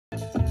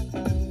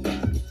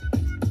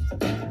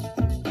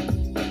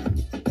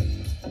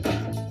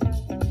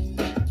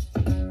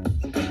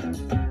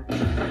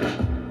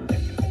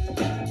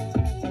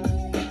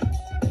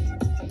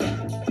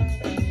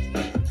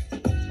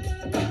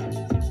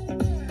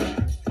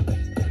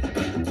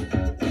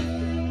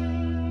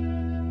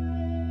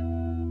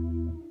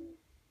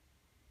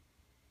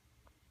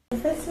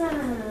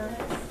Christmas.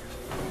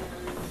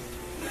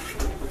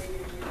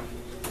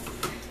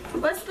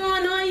 What's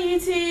going on,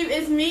 YouTube?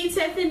 It's me,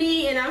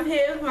 Tiffany, and I'm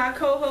here with my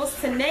co-host,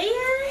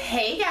 Tanea.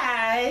 Hey,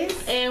 guys.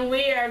 And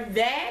we are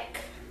back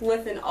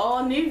with an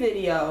all-new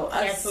video.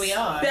 Yes, we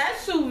are.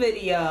 Special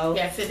video.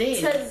 Yes, it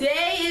is.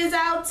 Today is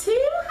our 200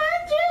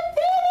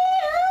 video.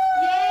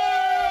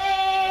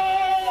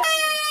 Yay!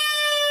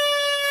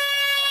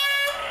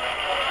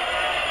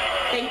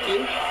 Thank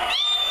you.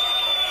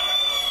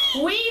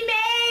 We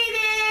made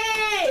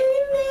it! We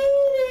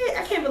made it!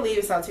 I can't believe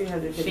it's our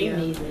 200 video. She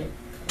made it.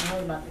 I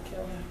was about to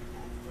kill her.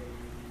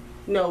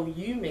 No,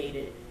 you made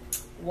it.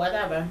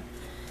 Whatever.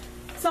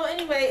 So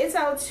anyway, it's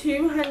our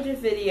 200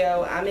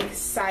 video. I'm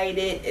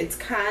excited. It's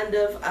kind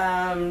of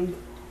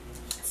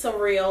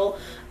surreal.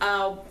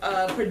 Our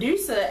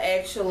producer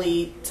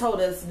actually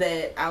told us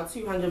that our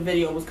 200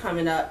 video was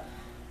coming up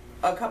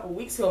a couple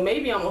weeks ago,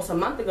 maybe almost a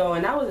month ago,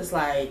 and I was just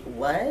like,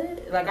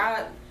 what? Like,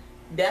 I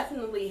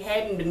definitely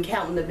hadn't been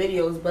counting the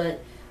videos,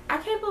 but I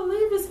can't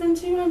believe it's been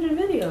 200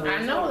 videos.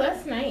 I know,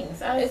 that's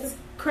nice. It's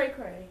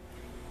cray-cray.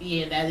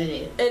 Yeah, that it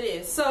is. It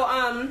is. So,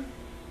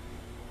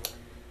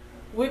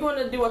 we're going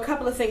to do a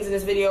couple of things in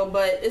this video,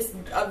 but it's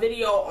a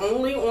video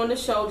only on the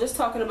show, just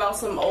talking about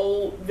some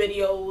old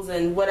videos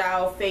and what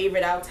our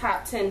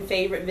top 10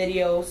 favorite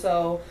videos.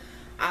 So,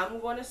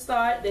 I'm going to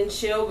start, then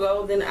she'll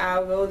go, then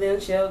I'll go, then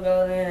she'll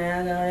go, then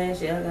I'll go, then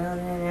she'll go,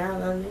 then I'll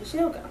go, then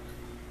she'll go.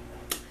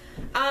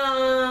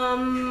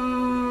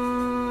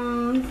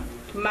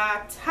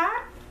 My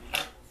top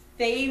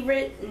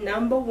favorite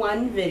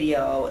 #1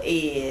 video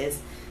is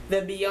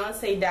the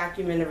Beyonce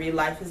documentary,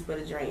 Life is But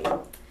a Dream.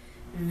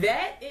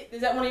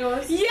 Is that one of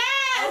yours?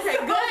 Yes! Okay,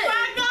 good. Oh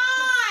my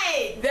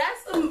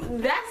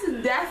God! That's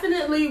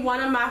definitely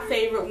one of my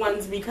favorite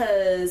ones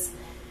because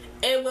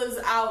it was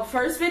our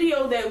first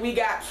video that we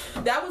got.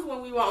 That was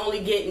when we were only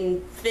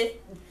getting 50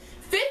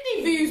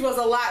 views was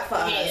a lot for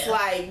us.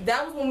 Like,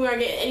 that was when we weren't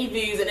getting any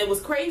views, and it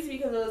was crazy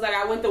because it was like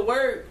I went to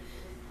work.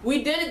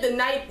 We did it the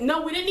night.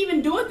 No, we didn't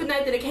even do it the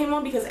night that it came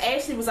on because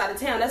Ashley was out of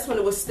town. That's when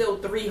it was still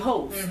 3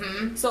 hosts.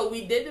 So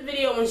we did the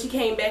video when she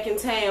came back in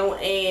town,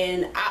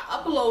 and I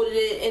uploaded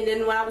it. And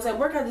then when I was at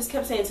work, I just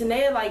kept saying to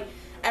Naya, like,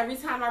 every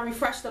time I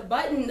refreshed the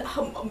button,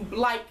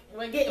 like,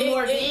 we're getting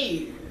more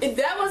views.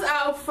 That was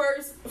our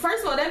first.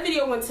 First of all, that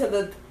video went to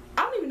the.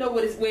 I don't even know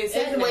where it's where it's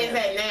at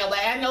now, but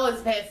I know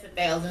it's past the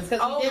thousands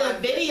because we did a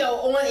video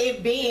on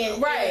it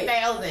being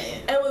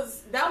 1,000.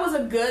 That was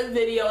a good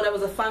video. That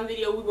was a fun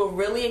video. We were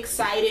really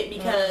excited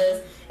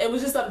because it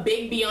was just a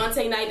big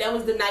Beyonce night. That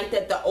was the night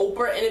that the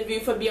Oprah interview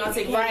for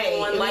Beyonce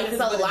came on. Life is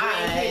But a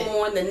Dream came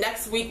on. The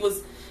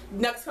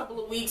next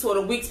couple of weeks or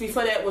the weeks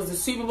before that was the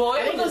Super Bowl.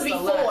 I think it was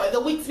the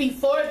weeks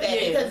before that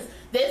because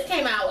this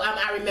came out.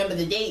 I remember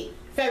the date.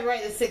 February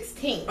the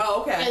 16th.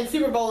 Oh, okay. And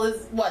Super Bowl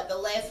is what, the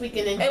last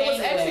weekend in January? It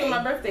was actually on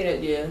my birthday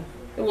that year.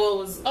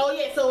 Oh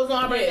yeah, so it was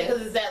on my birthday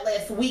because it's that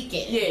last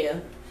weekend. Yeah,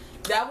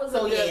 that was a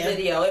good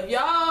video. If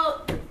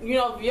y'all,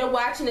 if you're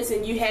watching this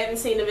and you haven't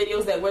seen the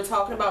videos that we're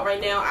talking about right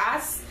now, I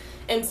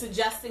am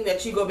suggesting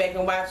that you go back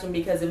and watch them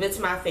because if it's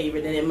my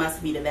favorite, then it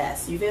must be the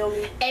best. You feel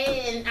me?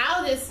 And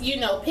I'll just,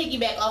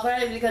 piggyback off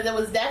hers because it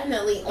was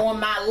definitely on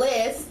my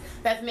list.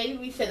 That maybe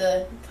we should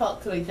have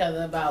talked to each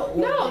other about.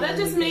 No, that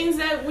just means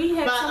that we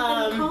have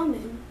something in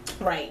common.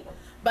 Right.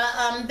 But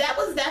that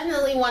was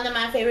definitely one of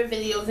my favorite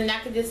videos, and I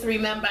could just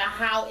remember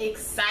how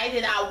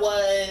excited I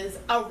was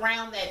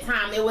around that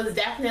time. It was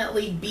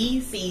definitely bee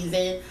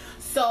season.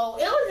 So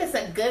it was just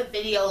a good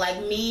video,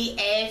 like me,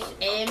 Ash,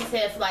 and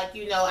Tiff, like,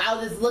 I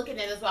was just looking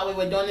at us while we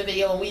were doing the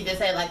video, and we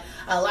just had, like,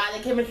 a lot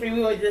of chemistry.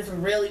 We were just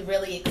really,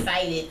 really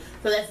excited.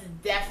 So that's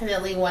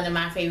definitely one of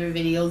my favorite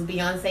videos.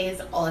 Beyonce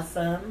is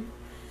awesome.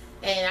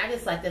 And I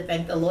just like to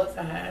thank the Lord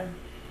for her.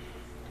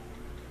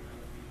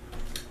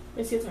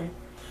 It's your turn.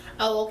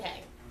 Oh,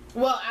 okay.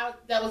 Well,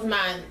 that was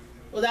mine.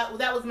 Well,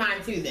 that was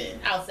mine too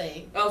then, I'll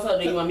say. Oh, so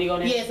do you want me to go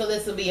next? Yeah, so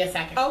this will be a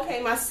second. Okay,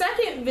 my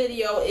second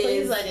video is...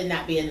 Please let it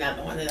not be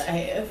another one that I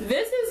have.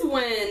 This is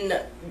when...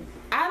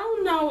 I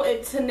don't know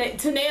if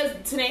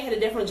Tanae had a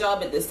different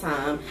job at this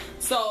time.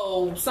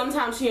 So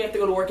sometimes she had to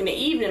go to work in the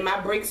evening. My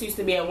breaks used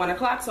to be at 1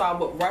 o'clock, so I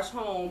would rush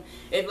home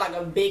if like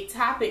a big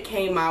topic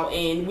came out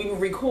and we would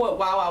record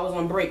while I was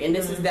on break. And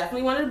this is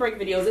definitely one of the break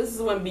videos. This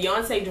is when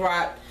Beyonce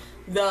dropped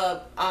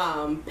the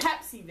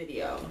Pepsi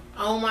video.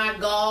 Oh my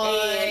God.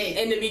 And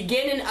in the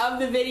beginning of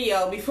the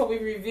video, before we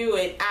review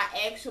it,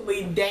 I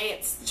actually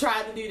danced,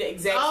 tried to do the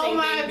exact same thing. Oh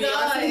my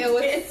God, it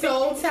was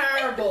so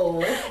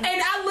terrible. And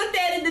I looked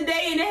at it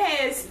today and it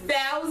has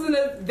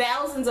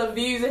thousands of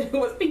views, and it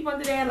was people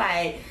under there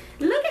like,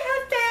 look at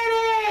her fat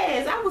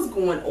ass. I was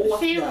going off.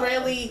 She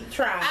really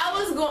tried. I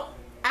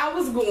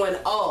was going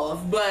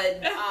off,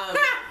 but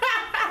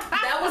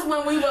that was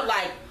when we would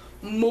like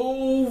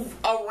move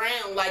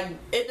around, like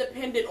it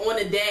depended on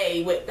the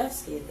day. That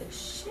scared the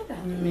shit out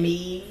of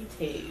me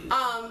too.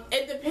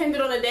 It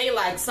depended on the day.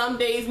 Like some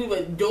days we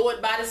would do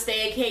it by the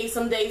staircase,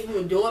 some days we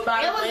would do it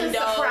by the window,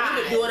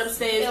 we would do it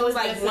upstairs. It was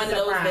like one of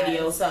those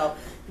videos. So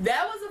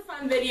that was a fun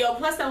fun video.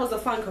 Plus, that was a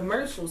fun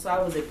commercial, so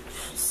I was like,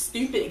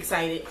 stupid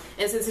excited.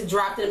 And since it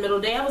dropped in the middle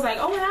of the day, I was like,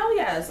 oh hell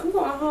yes, I'm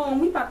going home.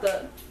 We about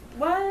to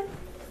what?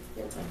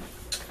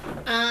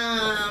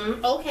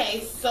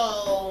 Okay,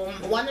 so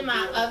one of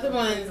my other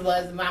ones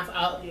was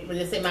I'll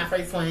just say my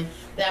first one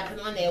that I put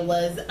on there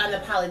was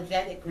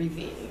Unapologetic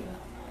Review.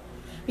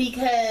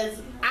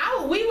 Because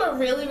we were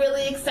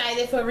really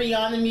excited for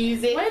Rihanna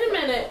music. Wait a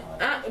minute,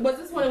 was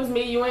this one? It was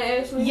me, you, and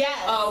Ashley? Yes.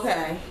 Oh,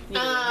 okay.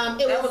 Yeah.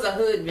 That was a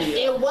hood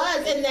video. It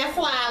was, and that's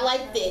why I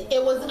liked it.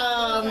 It was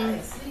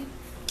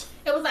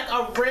like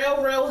a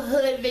real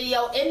hood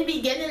video. In the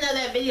beginning of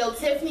that video,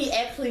 Tiffany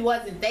actually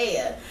wasn't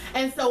there,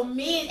 and so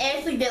me and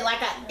Ashley did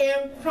like an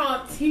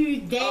impromptu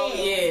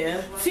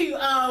dance to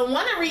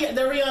one of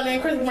the Rihanna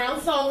and Chris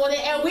Brown song on it,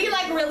 and we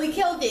like really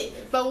killed it.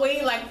 But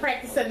we like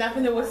practiced enough,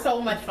 and it was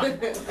so much fun.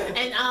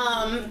 And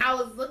I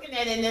was looking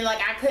at it, and then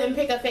like I couldn't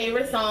pick a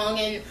favorite song.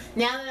 And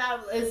now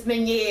that it's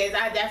been years,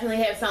 I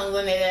definitely have songs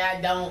on there that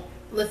I don't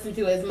listen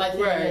to as much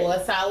anymore,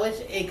 so I wish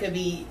I could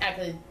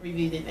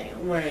review it now.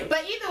 Right.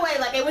 But either way,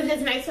 like, it was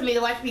just nice for me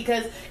to watch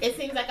because it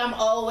seems like I'm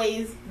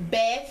always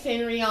bashing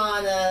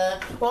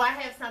Rihanna, or I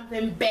have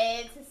something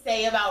bad to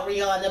say about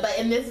Rihanna. But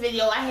in this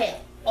video, I had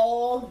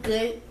all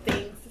good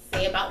things to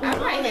say about Rihanna. I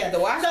might have to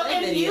watch so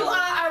that if video. you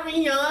are a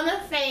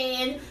Rihanna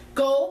fan,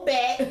 go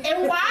back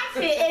and watch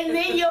it, and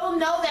then you'll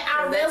know that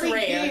I really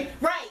do.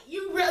 Right.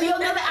 You'll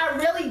know that I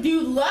really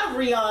do love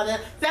Rihanna.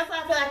 That's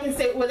why I feel like I can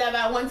say whatever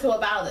I want to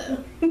about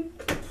her.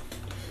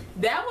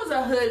 That was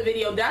a hood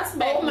video. That's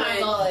back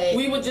when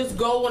we would just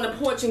go on the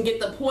porch and get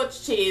the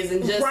porch chairs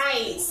and just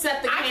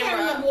set the camera. I can't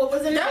remember what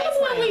was in the That was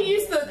when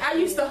I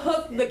used to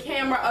hook the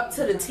camera up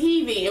to the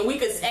TV and we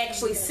could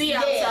actually see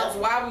ourselves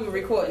while we were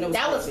recording.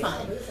 That was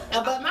fun.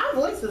 But my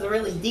voice was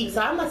really deep,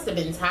 so I must have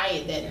been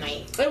tired that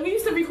night. And we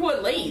used to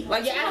record late.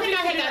 Like, I think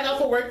I had gotten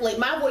off of work late.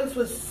 My voice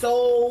was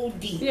so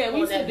deep. Yeah, we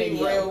used to be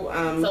real.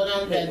 So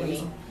don't judge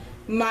me.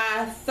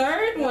 My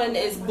third one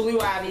is Blue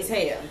Ivy's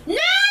hair. No!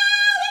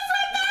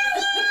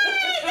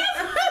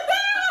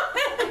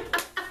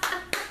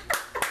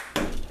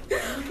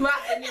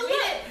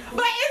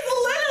 But it's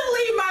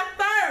literally my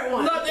third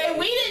one. Look, and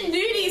we didn't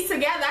do these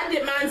together. I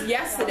did mine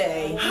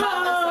yesterday.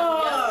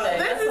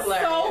 This is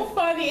so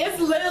funny. It's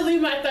literally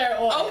my third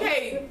one.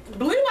 Okay,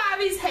 Blue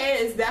Ivy's hair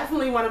is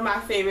definitely one of my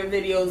favorite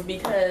videos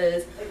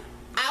because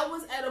I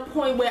was at a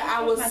point where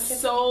I was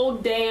so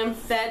damn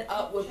fed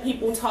up with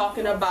people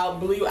talking about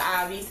Blue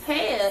Ivy's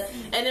hair,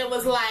 and it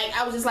was like,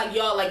 I was just like,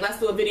 yo, like, let's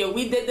do a video.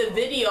 We did the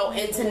video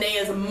in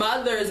Tanea's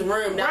mother's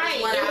room. That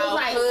was one of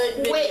our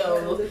hood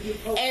videos,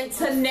 and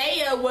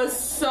Tanea was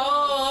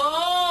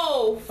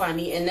so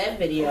funny in that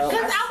video.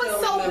 Because I was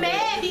so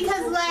mad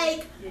because,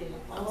 like,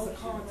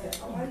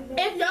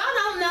 if y'all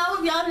don't know,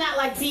 if y'all not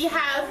like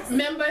Beehive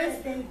members,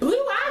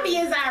 Blue Ivy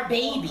is our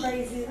baby.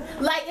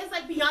 Like, it's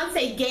like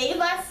Beyonce gave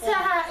her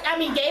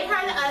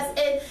to us, and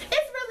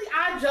it's really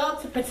our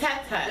job to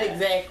protect her.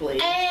 Exactly.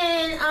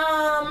 And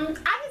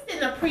I just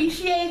didn't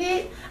appreciate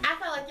it. I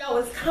felt like y'all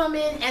was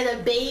coming at a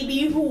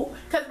baby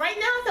because right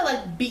now I feel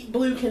like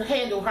Blue can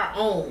handle her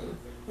own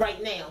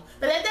right now.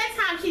 But at that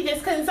time she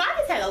just couldn't, so I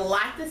just had a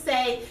lot to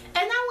say, and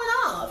I went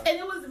off. And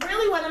it was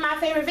really one of my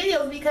favorite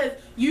videos because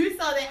you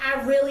saw that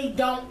I really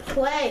don't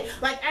play.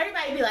 Like,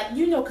 everybody be like,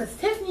 you know, because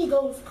Tiffany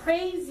goes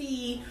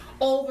crazy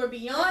over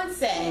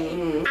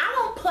Beyonce. I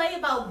don't play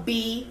about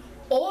B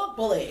or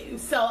Blue.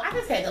 So I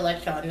just had to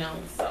let y'all know.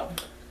 So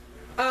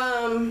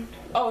oh,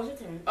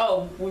 it's your turn.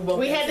 Oh,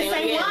 we had the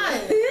same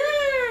one.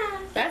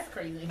 That's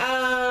crazy.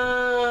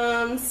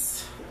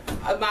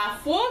 My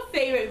fourth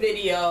favorite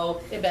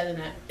video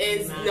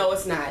is no,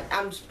 it's not.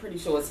 I'm pretty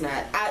sure it's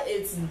not.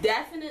 It's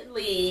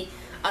definitely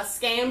a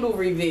scandal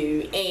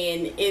review,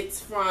 and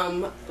it's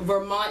from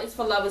Vermont is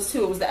for Lovers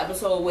 2. It was the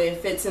episode where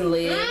Fitz and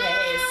Liv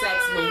had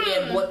sex when we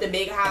had bought the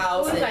big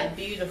house. It was like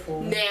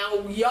beautiful. Now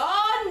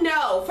y'all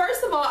know.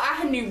 First of all,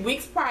 I knew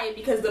weeks prior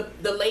because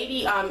the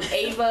lady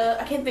Ava,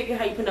 I can't think of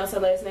how you pronounce her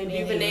last name,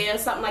 Duvernay or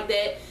something like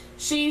that.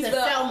 She's the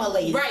Selma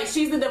lady. Right,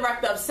 she's the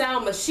director of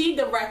Selma. She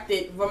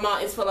directed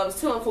Vermont is for Lovers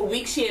 2, and for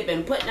weeks she had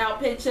been putting out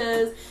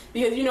pictures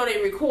because, you know,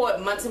 they record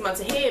months and months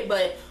ahead,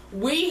 but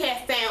we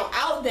had found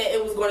out that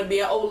it was going to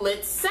be an old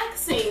lit sex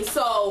scene.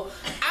 So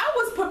I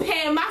was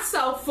preparing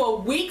myself for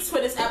weeks for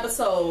this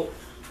episode,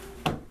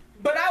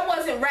 but I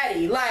wasn't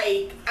ready.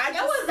 Like, it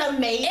was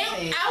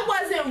amazing. I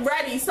wasn't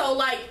ready. So,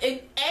 like,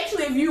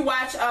 actually, if you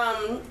watch,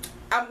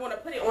 I'm going to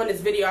put it on this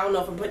video. I don't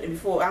know if I put it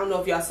before. I don't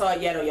know if y'all saw it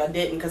yet or y'all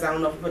didn't, because I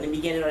don't know if I put it in the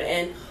beginning or the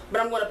end.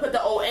 But I'm going to put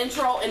the old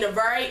intro in the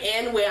very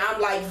end where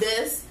I'm like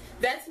this.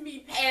 That's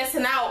me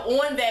passing out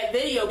on that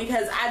video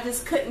because I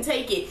just couldn't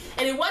take it.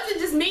 And it wasn't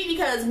just me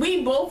because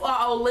we both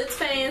are old Litz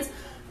fans.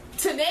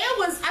 Today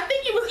I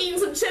think you was eating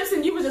some chips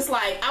and you was just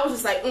like, I was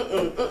just like,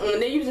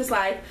 and then you was just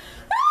like,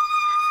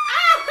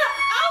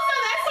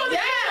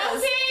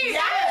 yes.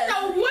 I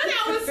don't know what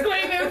I was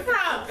screaming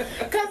from.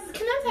 Because,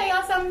 can I tell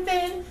y'all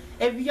something?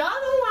 If y'all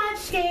don't watch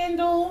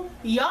Scandal,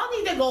 y'all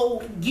need to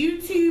go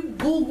YouTube,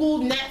 Google,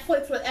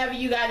 Netflix, whatever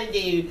you gotta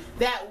do.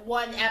 That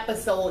one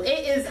episode.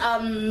 It is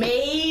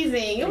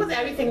amazing. It was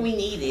everything we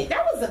needed.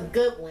 That was a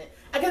good one.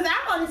 Because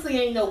I honestly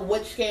didn't know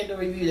which scandal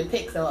review to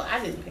pick, so I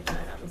didn't pick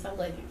that album. So I'm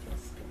glad you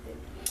just picked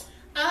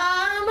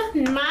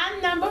it. My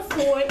number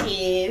 4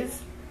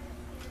 is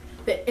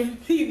the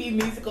MTV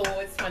Music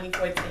Awards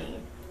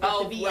 2014.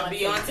 Oh,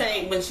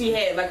 Beyonce when she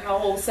had like her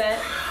whole set.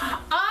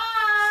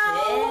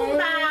 Oh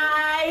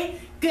my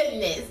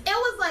goodness, it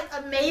was like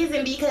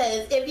amazing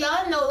because if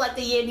y'all know, like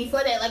the year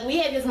before that, like we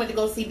had just went to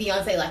go see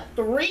Beyonce like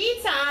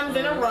 3 times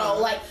in a row.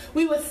 Like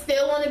we were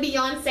still on the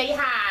Beyonce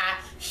high.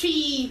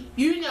 She,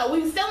 you know,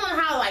 we were still on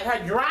how like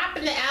her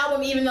dropping the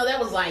album, even though that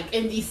was like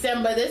in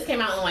December. This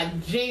came out in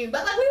like June,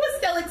 but like we were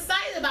still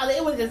excited about it.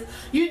 It was just,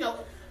 you know,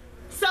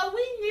 so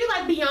we knew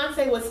like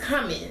Beyonce was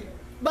coming.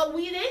 But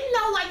we didn't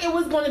know like it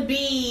was going to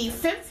be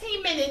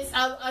 15 minutes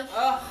of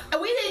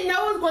we didn't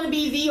know it was going to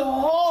be the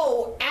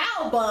whole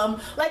album.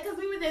 Like, because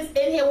we were just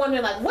in here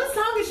wondering like, what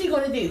song is she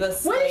going to do? What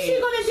is she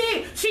going to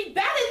do? She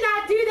better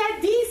not do that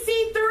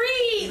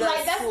DC3.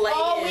 Like, that's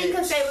all we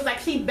could say was like,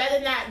 she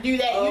better not do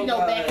that, you know,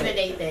 back in the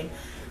day thing.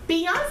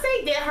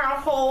 Beyonce did her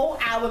whole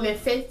album in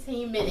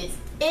 15 minutes.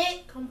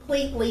 It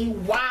completely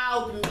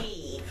wowed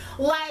me.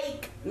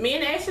 Like, me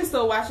and Ashley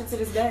still watch it to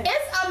this day.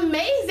 It's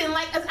amazing.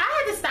 Like, I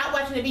had to stop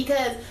watching it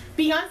because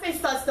Beyonce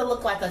starts to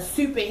look like a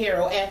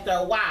superhero after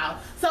a while.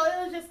 So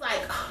it was just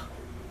like, oh,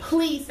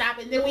 please stop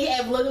it. Then we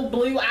have little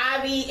Blue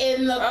Ivy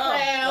in the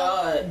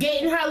crowd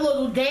getting her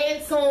little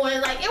dance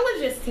on. Like, it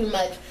was just too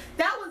much.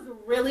 That was a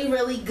really,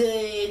 really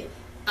good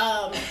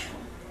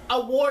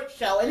award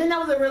show. And then that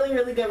was a really,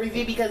 really good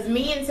review because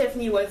me and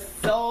Tiffany were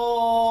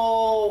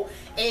so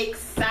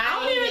excited. I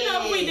don't even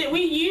know if we did.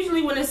 We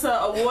usually, when it's an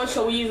award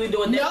show, we usually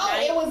do it that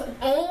night. No, it was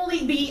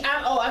only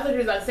I thought you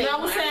were about to say. No, I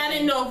was saying I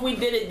didn't know if we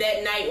did it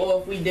that night or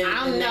if we did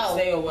it the next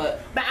day or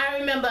what. But I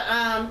remember,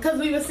 because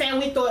we were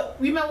saying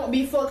remember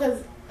before,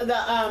 because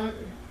the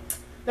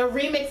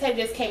remix had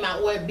just came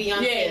out with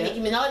Beyonce and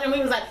Nicki Minaj, and we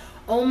was like,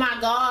 oh my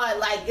god,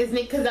 like, is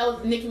Nick, because that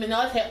was Nicki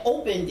Minaj had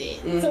opened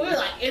it. So we were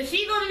like, is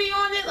she going to be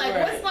on it? Like,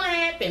 what's going to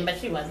happen? But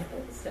she wasn't.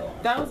 It was still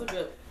on. That was a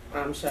good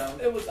show.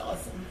 It was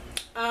awesome.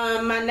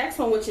 My next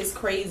one, which is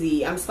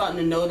crazy, I'm starting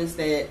to notice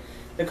that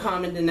the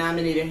common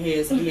denominator here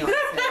is Beyonce.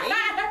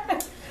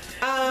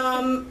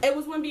 It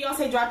was when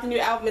Beyonce dropped a new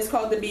album. It's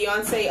called the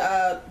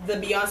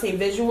Beyonce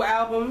visual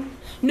album.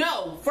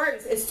 No,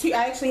 first it's 2.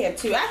 I actually have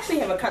 2. I actually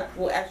have a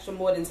couple extra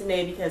more than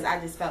today because I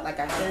just felt like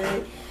I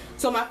should.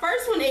 So my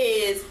first one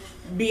is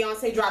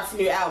Beyonce drops a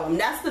new album.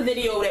 That's the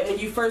video that when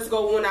you first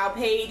go on our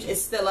page,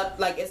 it's still up.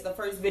 Like, it's the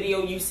first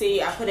video you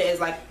see. I put it as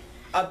like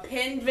a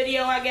pinned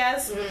video, I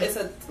guess. It's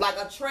like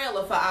a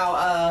trailer for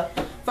our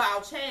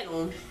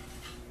channel.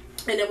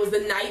 And it was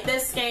the night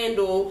that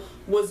Scandal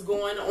was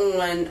going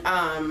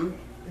on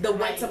the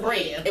winter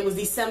break. It was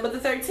December the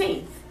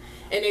 13th.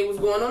 And they was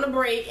going on a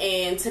break,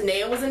 and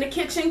Tanea was in the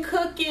kitchen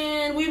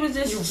cooking. We was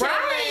just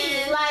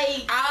chilling.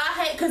 Like,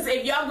 because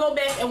if y'all go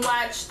back and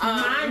watch,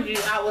 mind you,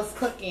 I was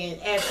cooking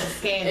after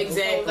Scandal.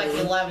 Exactly. So it was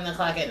like 11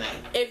 o'clock at night.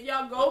 If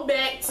y'all go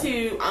back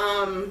to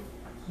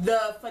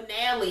the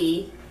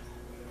finale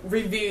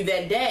review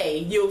that day,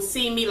 you'll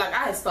see me, like,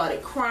 I had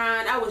started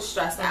crying. I was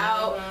stressed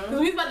out because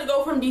we was about to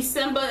go from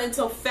December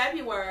until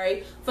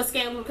February for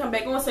Scandal to come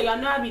back on, so y'all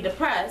know I'd be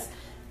depressed.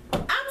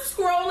 I'm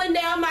scrolling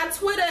down my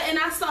Twitter and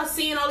I start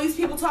seeing all these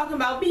people talking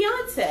about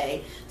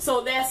Beyonce.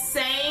 So that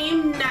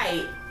same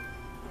night,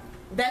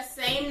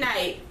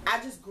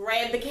 I just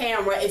grabbed the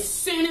camera as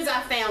soon as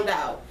I found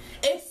out.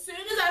 As soon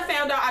as I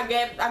found out, I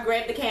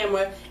grabbed the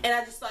camera and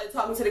I just started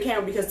talking to the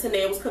camera because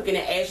Tanea was cooking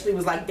and Ashley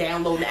was like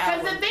downloading the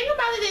album. Because the thing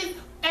about it is,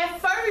 at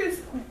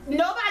first,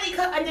 nobody could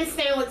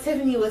understand what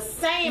Tiffany was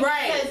saying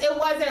because it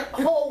wasn't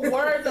whole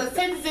words or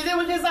sentences. It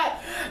was just like,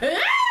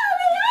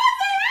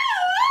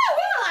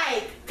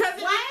 because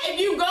if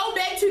you go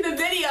back to the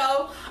video,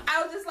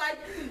 I was just like,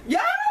 y'all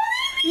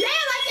yeah,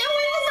 like, and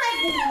we was like,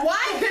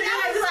 what? And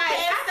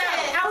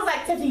I was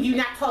like, Tiffany, do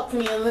not talk to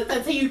me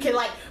until you can,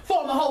 like,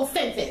 form a whole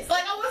sentence.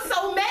 Like, I was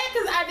so mad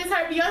because I just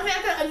heard Beyonce.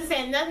 I couldn't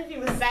understand nothing she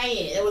was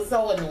saying. It was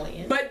so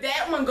annoying. But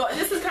that one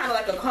this is kind of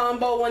like a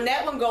combo one.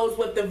 That one goes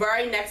with the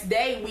very next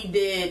day we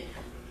did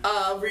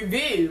a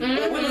review.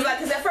 And we was like,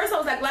 because at first I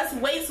was like, let's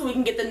wait so we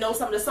can get to know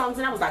some of the songs.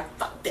 And I was like,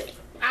 fuck that.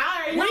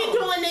 We're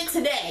doing it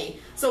today.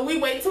 So we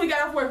waited till we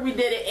got off work, we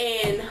did it,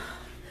 and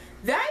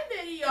that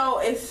video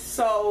is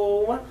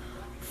so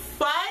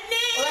funny.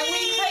 Like,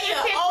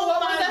 oh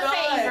my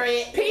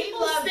god.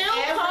 People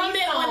still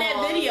comment on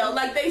that video.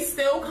 Like, they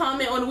still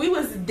comment on, we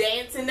was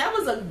dancing. That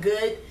was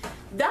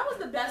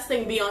the best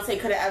thing Beyonce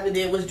could have ever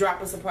did, was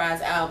drop a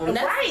surprise album.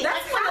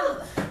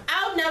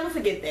 I'll never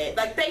forget that.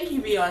 Like, thank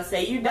you,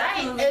 Beyonce. You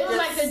definitely It was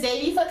like the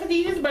day before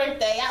Khadijah's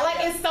birthday.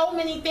 It's so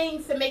many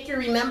things to make you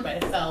remember,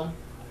 so.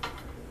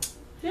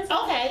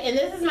 Okay, and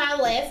this is my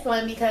last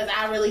one because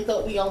I really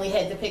thought we only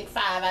had to pick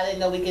 5. I didn't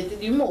know we get to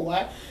do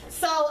more.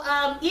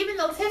 So, even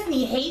though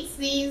Tiffany hates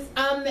these,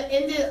 the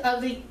end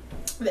of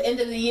the the end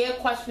of the year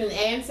question and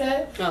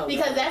answer,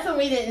 because that's when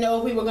we didn't know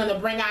if we were going to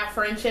bring our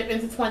friendship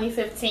into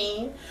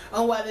 2015,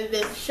 or whether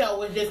this show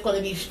was just going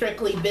to be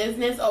strictly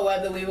business, or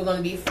whether we were going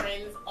to be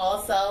friends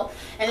also.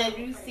 And as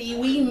you see,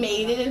 we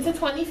made it into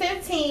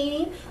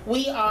 2015.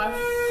 We are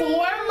 4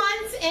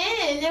 months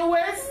in, and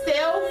we're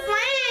still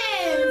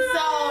friends.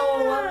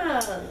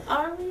 So,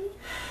 are we?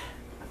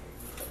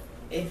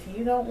 If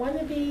you don't want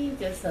to be,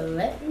 just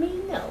let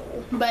me know.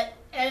 But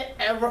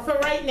for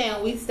right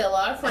now, we still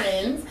are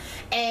friends.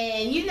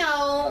 And you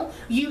know,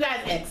 you guys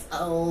asked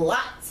a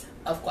lot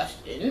of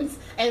questions,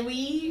 and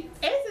we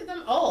answered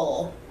them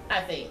all,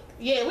 I think.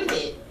 Yeah, we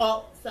did.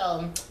 Oh,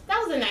 so that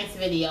was a nice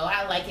video.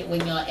 I like it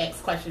when y'all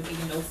ask questions,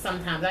 even though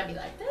sometimes I'd be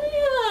like,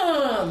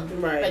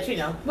 damn. Right. But you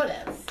know, what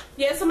else?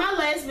 Yeah, so my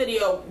last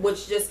video,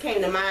 which just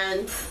came to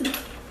mind,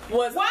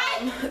 was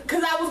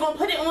because I was gonna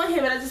put it on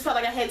here, but I just felt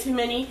like I had too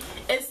many.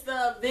 It's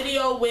the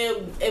video where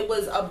it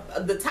was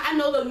I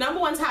know the number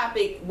one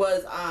topic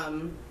was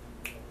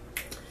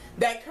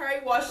that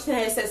Kerry Washington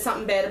had said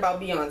something bad about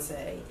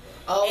Beyonce.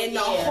 And the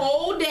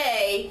whole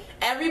day,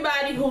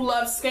 everybody who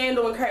loves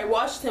Scandal and Kerry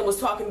Washington was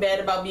talking bad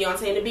about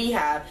Beyonce and the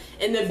Beehive.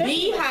 And the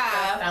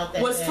Beehive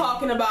was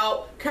talking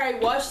about Kerry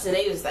Washington.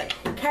 They was like,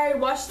 Kerry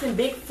Washington,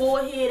 big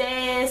forehead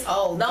ass.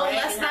 Oh, no,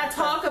 let's not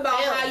talk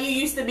about how you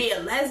used to be a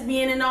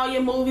lesbian in all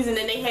your movies. And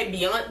then they had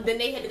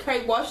the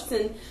Kerry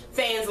Washington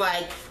fans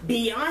like,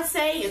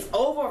 Beyonce is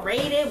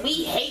overrated.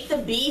 We hate the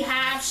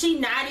Beehive. She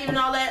not even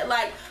all that.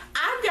 Like,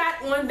 I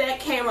got on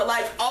that camera,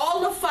 like all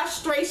the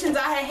frustrations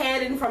I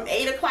had in from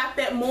 8 o'clock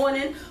that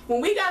morning.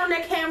 When we got on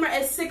that camera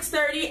at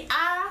 6:30,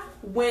 I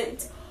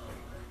went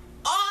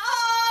off.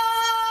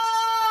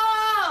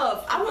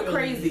 I went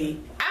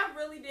crazy. I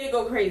really did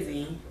go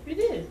crazy. You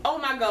did. Oh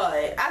my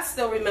God. I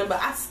still remember.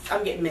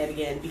 I'm getting mad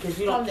again because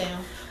you don't. Calm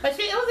down. But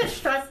it was a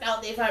stressed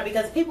out day for her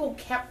because people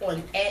kept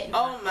on adding.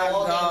 Oh my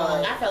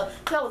God. I felt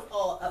that was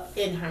all up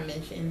in her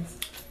mentions.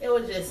 It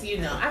was just, you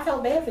know, I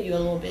felt bad for you a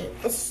little bit.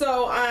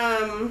 So,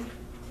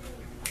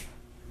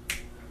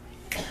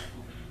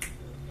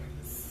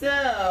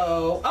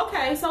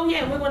 okay, so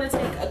yeah, we're going to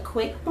take a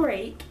quick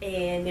break,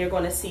 and you're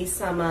going to see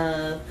some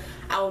of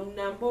our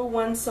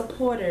 #1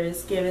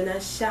 supporters giving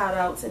us shout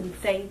outs and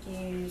thank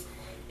yous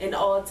and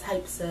all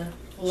types of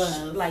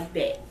love like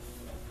that.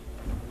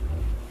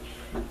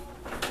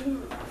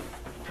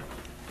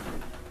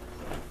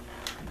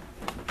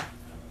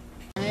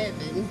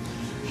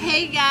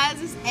 Hey guys,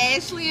 it's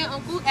Ashley and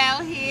Uncle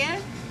Al here,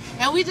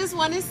 and we just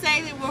want to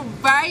say that we're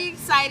very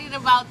excited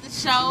about the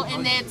show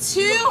and their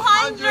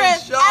 200th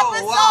episode.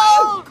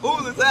 Wow, that's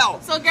cool as hell.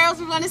 So girls,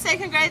 we want to say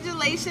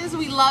congratulations.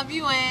 We love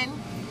you and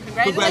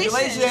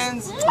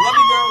congratulations. Love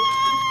you,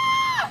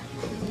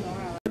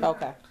 girl.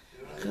 Okay.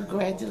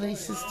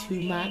 Congratulations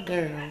to my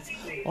girls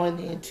on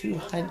their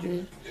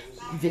 200th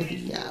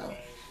video.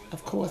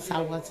 Of course,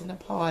 I wasn't a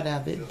part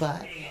of it,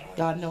 but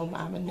y'all know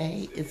Mama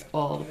Nay is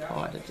all a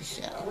part of the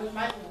show.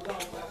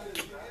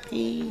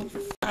 Peace.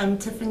 I'm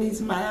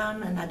Tiffany's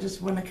mom, and I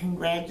just want to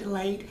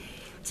congratulate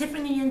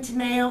Tiffany and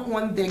Tanea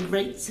on their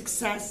great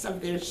success of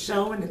their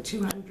show in the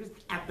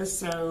 200th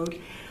episode.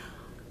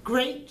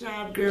 Great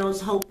job, girls.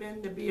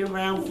 Hoping to be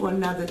around for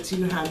another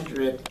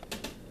 200.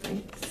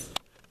 Thanks.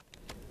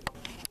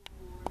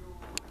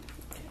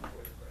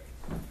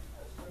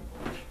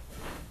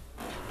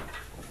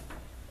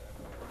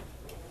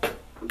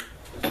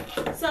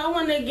 So I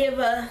want to give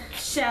a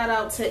shout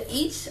out to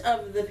each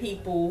of the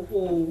people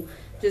who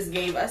just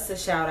gave us a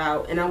shout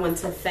out, and I want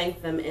to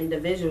thank them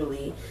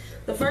individually.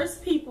 The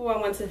first people I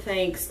want to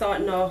thank,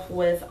 starting off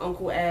with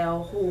Uncle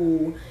Al,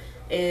 who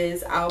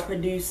is our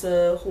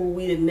producer, who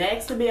we didn't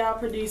ask to be our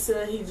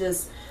producer. He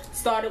just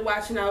started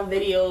watching our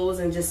videos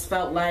and just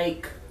felt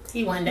like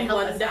he wanted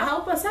to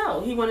help us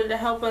out. He wanted to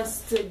help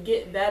us to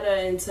get better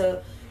and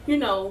to, you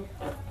know,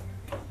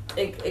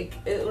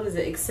 what is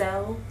it,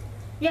 excel?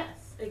 Yes.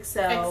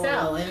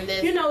 Excel, and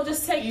this, you know,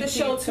 just take the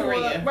show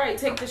to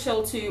take the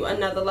show to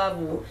another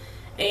level.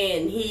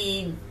 And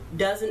he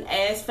doesn't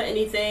ask for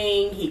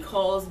anything. He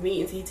calls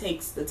meetings. He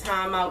takes the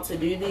time out to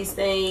do these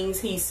things.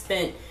 He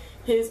spent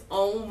his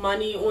own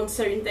money on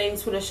certain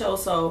things for the show.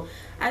 So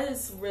I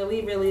just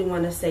really, really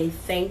want to say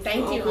thank you,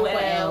 Uncle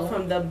Al,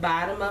 from the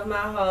bottom of my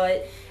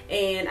heart.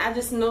 And I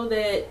just know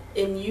that,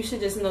 and you should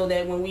just know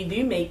that when we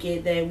do make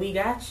it, that we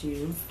got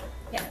you.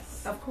 Yes.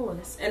 Of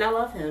course. And I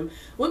love him.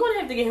 We're going to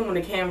have to get him on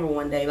the camera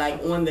one day.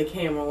 Like, on the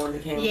camera.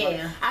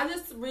 Yeah. I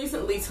just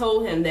recently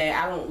told him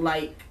that I don't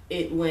like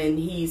it when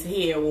he's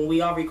here, when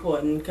we are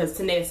recording, because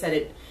Tanea said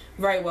it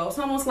very well. It's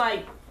almost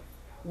like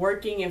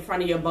working in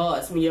front of your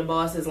boss, when your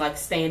boss is, like,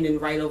 standing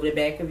right over the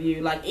back of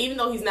you. Like, even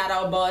though he's not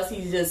our boss,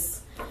 he's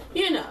just,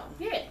 you know.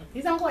 Yeah,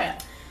 he's on Al.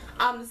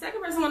 The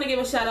second person I want to give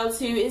a shout out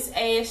to is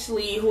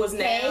Ashley, who is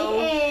now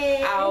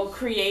our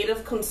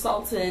creative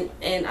consultant,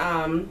 and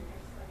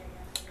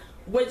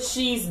which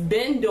she's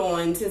been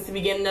doing since the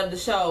beginning of the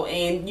show.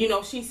 And you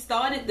know, she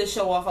started the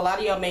show off, a lot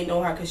of y'all may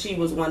know her because she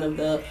was one of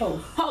the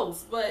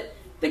hosts, but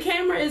the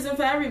camera isn't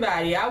for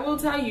everybody. I will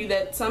tell you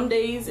that some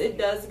days it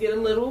does get a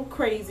little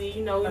crazy.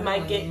 You know, we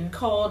might get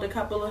called a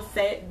couple of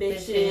fat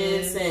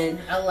bitches and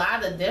a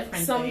lot of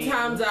different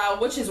sometimes things.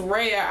 Which is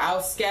rare,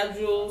 our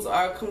schedules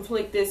are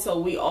conflicted, so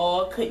we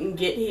all couldn't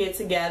get here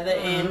together.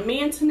 And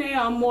me and Tanae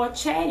are more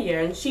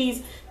chattier, and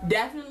she's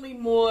definitely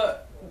more.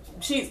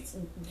 She's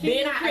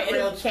being not a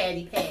real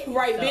chatty patty.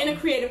 Right, so. Being a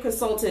creative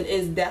consultant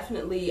is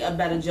definitely a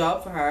better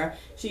job for her.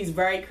 She's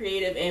very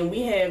creative, and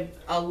we have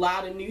a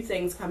lot of new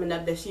things coming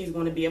up that she's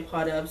going to be a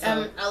part of.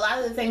 So. A lot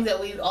of the things that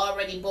we've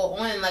already brought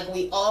on, like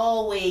we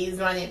always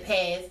run it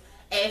past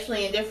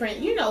Ashley and different,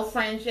 you know,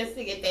 friends just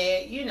to get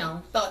their, you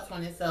know, thoughts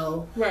on it.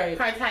 So right.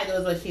 Her title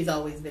is what she's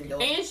always been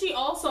doing. And she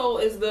also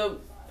is the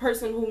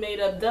person who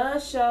made up the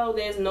show.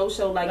 There's no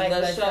show like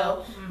the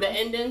show. The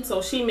ending, so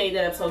she made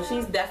that up. So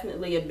she's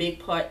definitely a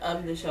big part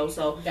of the show.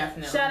 So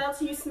definitely shout out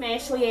to you,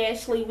 Smashly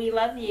Ashley. We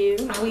love you.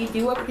 We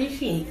do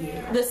appreciate you.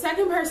 The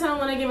second person I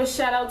want to give a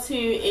shout out to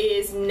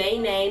is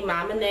Nene,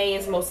 Mama Nay,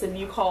 as most of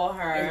you call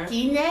her.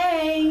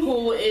 Nay,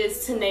 who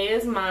is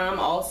Tanea's mom,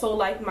 also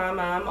like my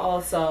mom.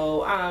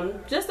 Also,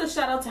 just a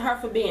shout out to her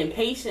for being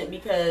patient,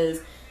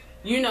 because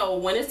you know,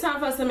 when it's time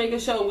for us to make a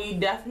show, we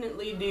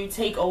definitely do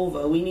take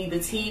over. We need the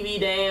TV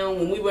down.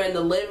 When we were in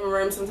the living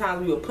room,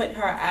 sometimes we would put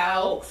her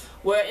out.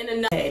 We're in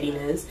enough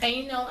pettiness. And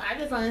you know, I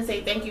just want to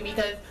say thank you,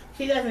 because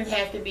she doesn't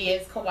have to be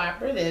as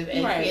cooperative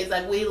as she is.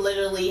 Like, we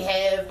literally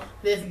have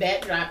this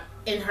backdrop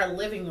in her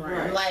living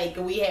room. Like,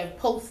 we have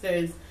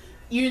posters,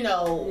 you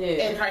know,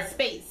 in her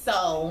space.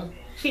 So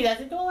she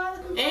doesn't do a lot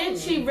of complaining. And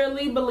she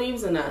really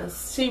believes in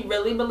us. She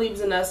really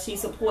believes in us. She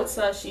supports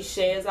us. She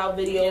shares our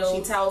videos.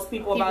 She tells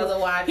people about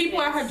us.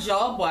 People at her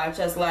job watch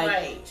us.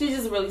 Like, she's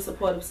just really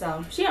supportive.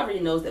 So she already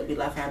knows that we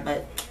love her.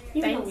 But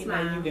you know we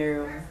love you,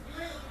 girl.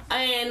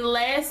 And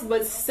last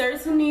but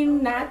certainly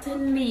not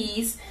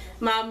least,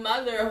 my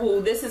mother,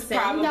 who this is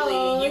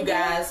probably you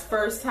guys'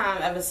 first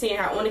time ever seeing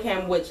her on the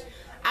camera, which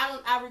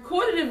I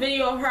recorded a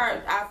video of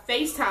her. I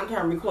FaceTimed her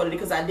and recorded it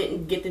because I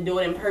didn't get to do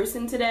it in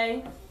person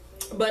today.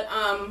 But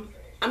I'm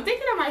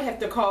thinking I might have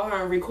to call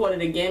her and record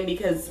it again,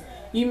 because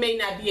you may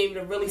not be able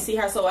to really see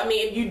her. So I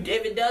mean,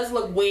 if it does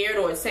look weird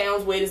or it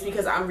sounds weird, it's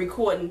because I'm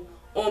recording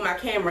on my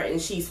camera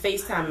and she's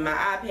FaceTiming my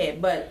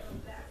iPad. But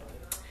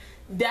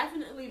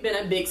definitely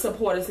been a big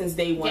supporter since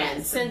day one.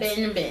 Yes,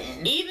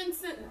 even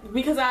since,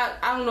 because I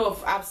don't know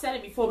if I've said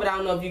it before, but I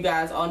don't know if you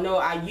guys all know,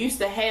 I used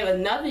to have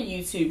another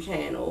YouTube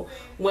channel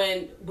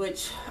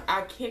which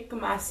I kick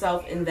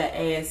myself in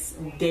the ass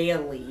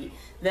daily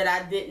that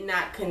I did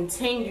not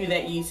continue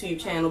that YouTube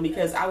channel,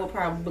 because I would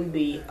probably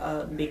be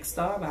a big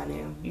star by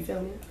now. You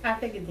feel me? I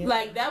figured you.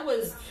 Like, that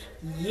was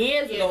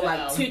years ago,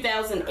 like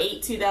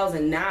 2008,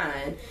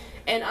 2009.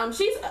 And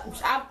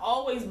I've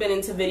always been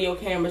into video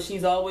cameras.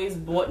 She's always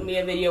bought me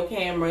a video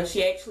camera.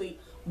 She actually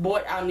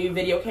bought our new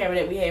video camera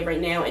that we have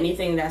right now.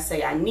 Anything that I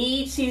say I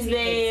need, she's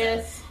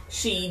there.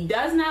 She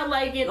does not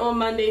like it on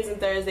Mondays and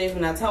Thursdays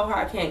when I tell her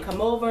I can't come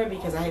over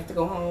because I have to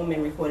go home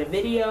and record a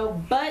video.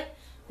 But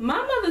my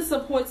mother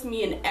supports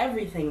me in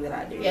everything that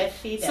I do. Yes,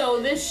 she does.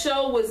 So this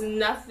show was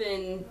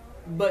nothing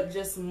but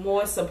just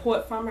more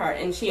support from her.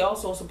 And she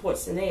also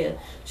supports Tanea.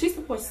 She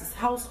supports this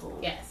household.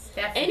 Yes,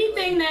 definitely.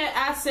 Anything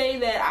that I say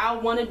that I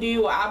want to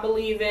do or I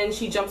believe in,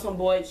 she jumps on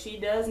board. She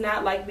does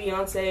not like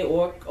Beyonce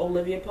or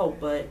Olivia Pope,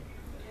 but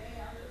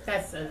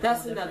that's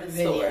another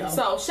story.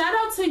 So shout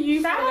out to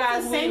you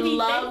guys. We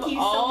love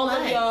all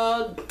of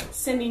y'all.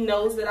 Cindy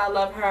knows that I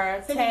love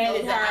her.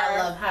 Tagged her. I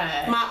love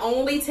her. My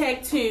only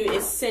tattoo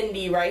is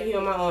Cindy right here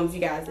on my arms.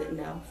 You guys didn't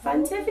know.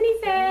 Fun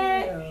Tiffany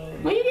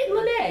Fat. When you getting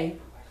Lene?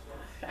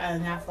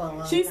 Not for a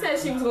long She time. said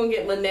she was gonna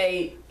get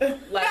Lene,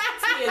 like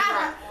tears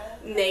right,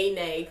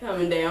 nay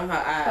coming down her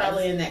eyes.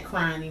 Probably in that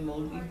crying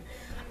emoji.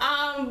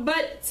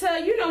 But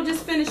to, you know,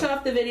 just finish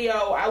off the video,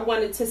 I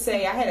wanted to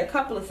say, I had a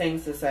couple of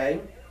things to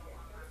say.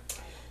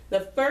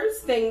 The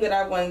first thing that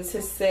I wanted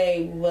to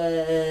say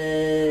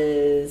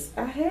was,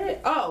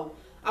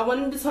 I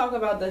wanted to talk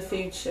about the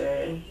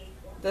future.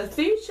 The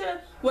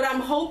future,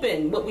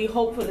 what we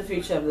hope for the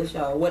future of the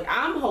show. What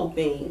I'm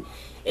hoping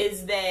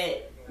is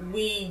that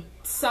we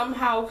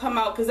somehow come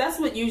out, because that's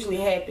what usually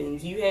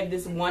happens. You have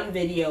this one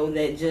video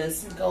that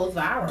just goes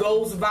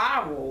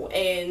viral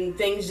and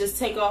things just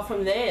take off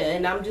from there.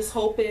 And I'm just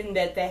hoping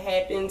that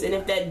happens. And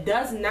if that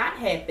does not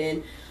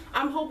happen,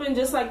 I'm hoping,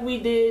 just like we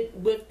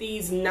did with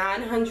these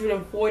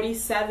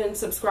 947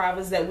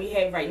 subscribers that we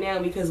have right now,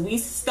 because we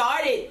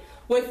started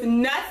with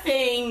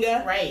nothing.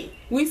 Right.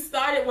 We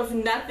started with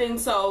nothing.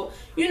 So,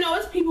 you know,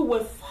 it's people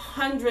with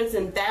hundreds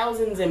and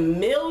thousands and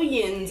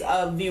millions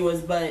of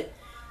viewers, but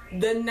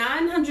the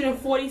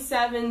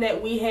 947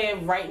 that we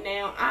have right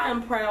now, I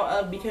am proud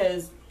of,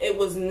 because it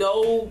was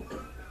no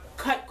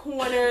cut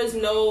corners,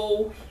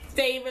 no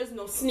favors,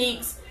 no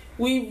sneaks.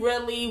 We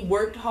really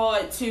worked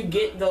hard to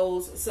get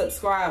those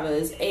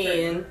subscribers,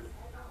 and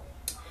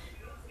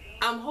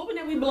I'm hoping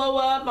that we blow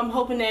up. I'm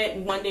hoping that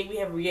one day we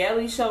have a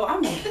reality show.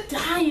 I'm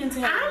dying to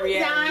have a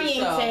reality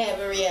show.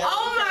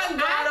 Oh my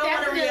God,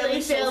 I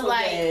definitely feel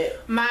like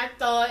my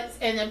thoughts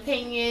and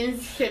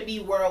opinions should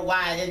be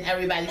worldwide and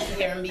everybody should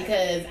hear them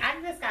because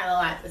I just got a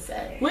lot to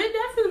say. We're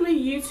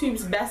definitely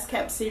YouTube's best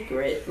kept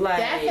secret. Like,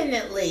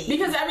 definitely.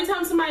 Because every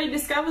time somebody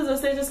discovers us,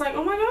 they're just like,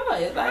 oh my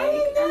God. Like, I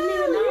didn't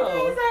even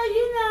know.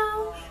 You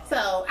know.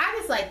 So, I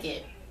just like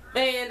it.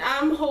 And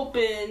I'm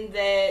hoping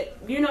that,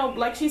 you know,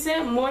 like she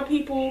said, more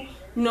people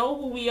know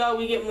who we are.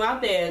 We get them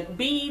out there.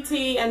 BET,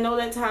 I know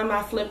that time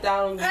I flipped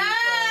out on you.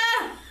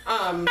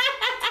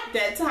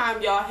 That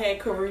time y'all had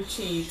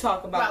Karuchi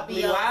talk about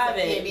Blue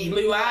Ivy,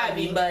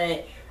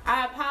 but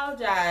I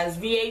apologize.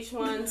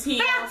 VH1,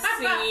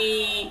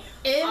 TLC,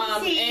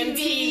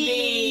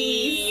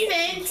 MTV,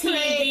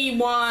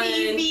 TV1,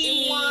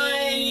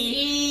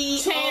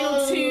 E,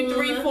 Channel 2,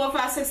 3, 4,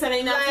 5, 6, 7,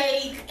 8, 9, 10.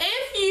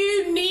 If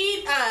you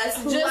need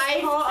us,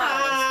 just call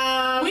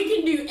us. We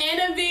can do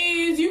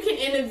interviews. You can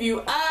interview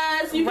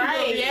us. You can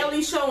do a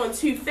reality show on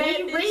 2 Fat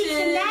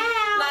Bitches.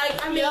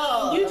 Like, I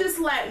mean, you just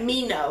let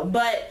me know.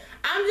 But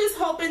I'm just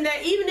hoping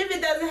that even if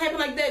it doesn't happen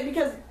like that,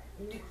 because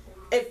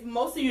if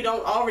most of you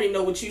don't already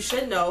know what you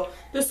should know,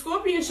 the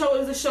Scorpion Show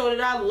is a show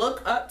that I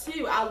look up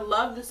to. I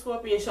love the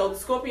Scorpion Show. The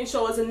Scorpion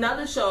Show is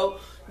another show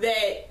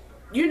that,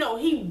 you know,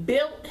 he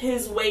built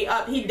his way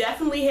up. He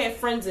definitely had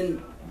friends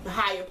in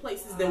higher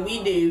places than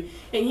we do,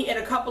 and he had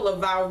a couple of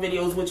viral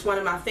videos, which one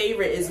of my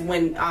favorite is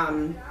when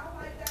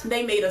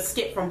they made a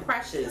skit from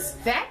Precious.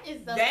 That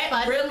is the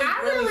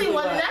really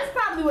wanted. That's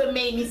probably what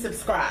made me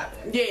subscribe.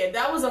 Yeah,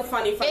 that was a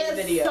funny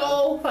video. It's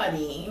so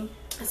funny.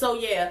 So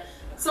yeah.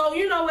 So,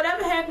 you know,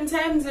 whatever happens,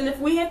 happens. And if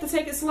we have to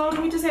take it slow,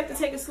 then we just have to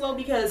take it slow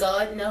because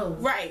God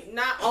knows. Right.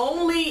 Not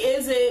only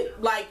is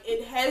it like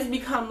it has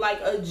become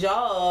like a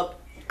job,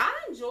 I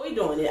enjoy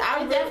doing it.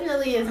 It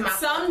definitely is my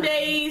Some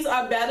days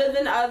are better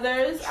than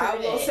others. I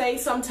will say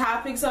some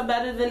topics are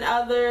better than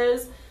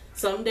others.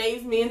 Some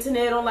days me and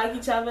Tanae don't like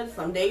each other.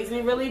 Some days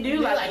we really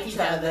do like each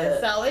other.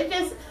 So it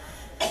just...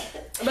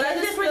 But I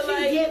just feel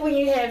like you get when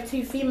you have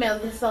 2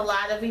 females, it's a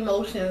lot of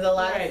emotions, a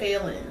lot of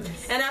feelings.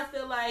 And I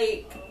feel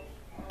like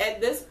at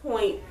this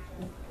point,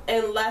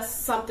 unless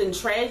something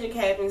tragic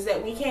happens,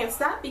 that we can't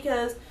stop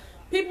because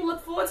people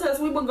look forward to us.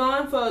 We were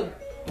gone for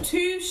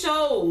 2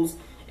 shows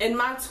and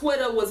my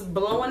Twitter was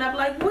blowing up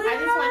like, where I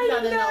just want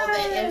y'all to know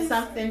that if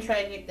something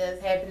tragic does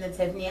happen to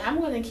Tiffany, I'm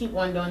going to keep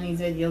on doing these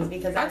videos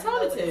because I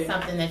told her it's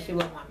something that she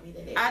would want me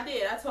to do. I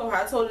did. I told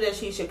her that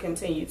she should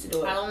continue to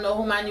do it. I don't know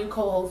who my new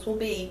co-host will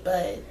be,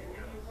 but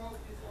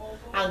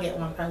I'll get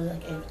one probably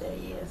like after a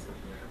year or something.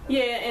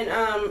 Yeah,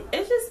 and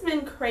it's just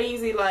been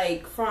crazy,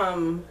 like,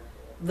 from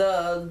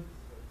the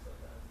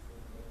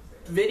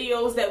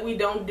videos that we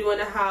don't do in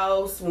the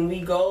house. When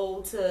we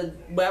go to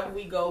wherever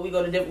we go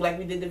to different, like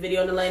we did the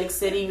video in Atlantic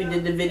City, we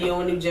did the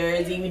video in New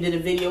Jersey, we did a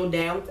video in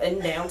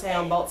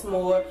downtown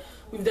Baltimore.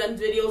 We've done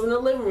videos in the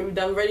living room, we've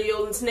done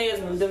videos in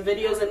Snare's room, we've done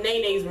videos in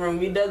Nene's room,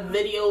 we've done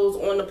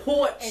videos on the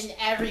porch. And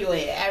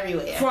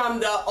everywhere. From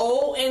the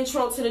old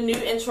intro to the new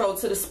intro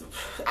to the...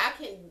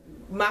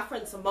 My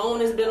friend Simone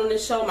has been on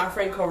this show. My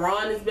friend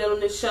Karan has been on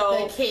this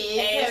show. The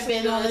kids have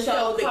been on the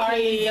show.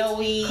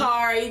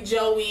 Kari,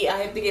 Joey. I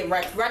have to get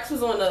Rex. Rex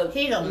was on the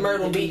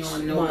Myrtle Beach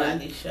on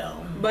nobody's show.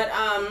 But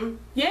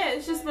yeah,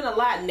 it's just been a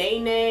lot.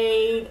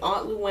 Nene,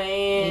 Aunt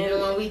Luann. Even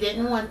when we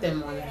didn't want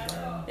them on the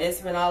show.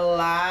 It's been a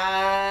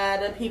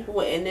lot of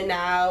people in and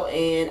out,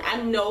 and I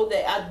know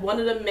that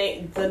one of the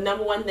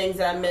number one things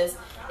that I miss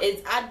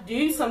is I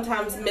do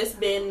sometimes miss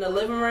being in the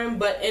living room,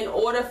 but in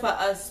order for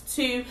us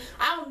to,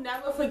 I'll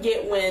never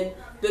forget when,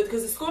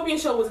 because the Scorpion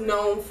Show was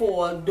known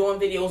for doing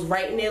videos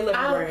right in their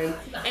living room,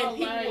 and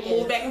people would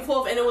move back and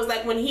forth, and it was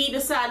like when he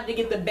decided to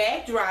get the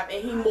backdrop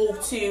and he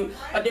moved to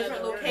a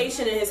different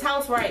location in his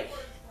house, right?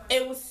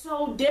 It was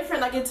so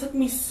different. Like, it took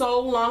me so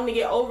long to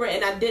get over it,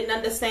 and I didn't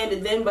understand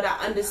it then, but I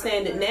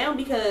understand it now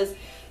because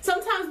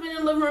sometimes being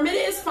in the living room, it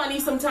is funny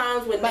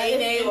sometimes when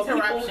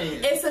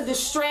it's a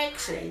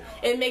distraction.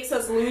 It makes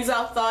us lose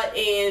our thought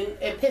and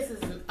it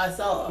pisses us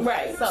off.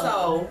 Right.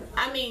 So,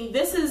 I mean,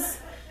 this is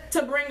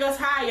to bring us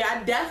higher.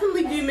 I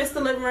definitely do miss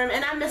the living room,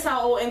 and I miss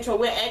our old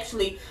intro. I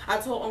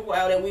told Uncle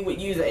Al that we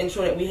would use the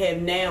intro that we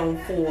have now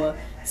for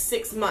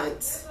 6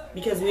 months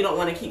because we don't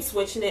want to keep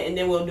switching it, and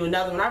then we'll do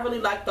another one. I really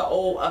like the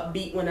old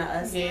upbeat one of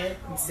us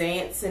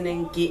dancing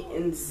and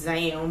getting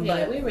down.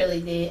 Yeah, we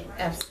really did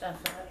have stuff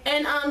up.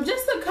 And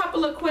just a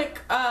couple of quick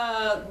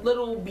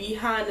little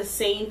behind the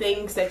scene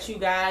things that you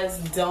guys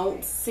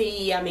don't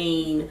see. I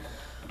mean,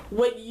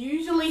 what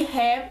usually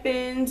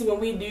happens when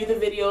we do the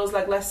videos,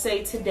 like let's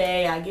say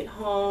today I get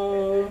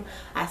home,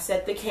 I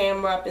set the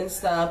camera up and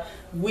stuff.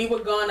 We were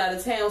gone out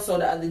of town, so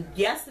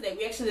yesterday,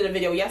 we actually did a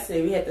video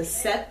yesterday. We had to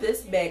set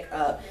this back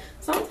up.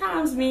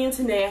 Sometimes me and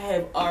Tanae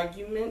have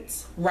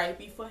arguments right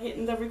before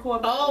hitting the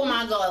record button. Oh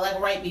my God, like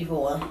right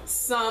before.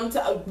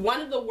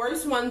 One of the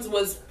worst ones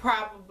was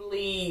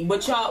probably,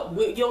 but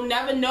you'll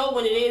never know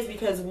when it is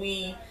because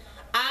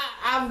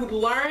I've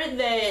learned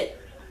that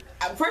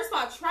first of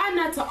all, I try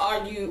not to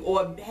argue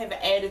or have an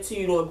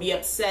attitude or be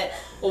upset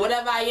or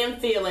whatever I am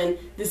feeling,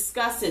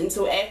 discuss it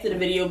until after the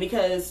video,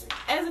 because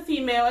as a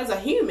female, as a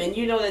human,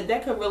 you know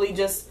that could really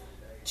just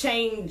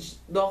change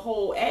the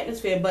whole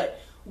atmosphere.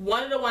 But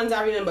one of the ones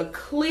I remember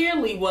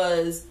clearly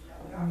was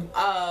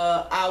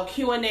our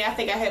Q&A. I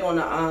think I had on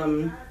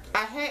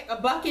I had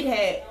a bucket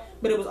hat,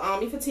 but it was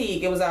Army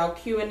fatigue. It was our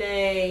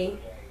Q&A,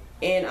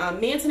 and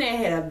me and Tanae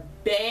had a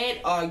bad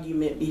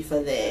argument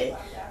before that.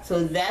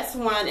 So that's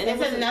one. And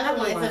it's another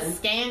one. It's a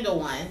scandal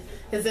one.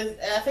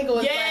 I think it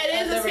was. Yeah, it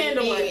is a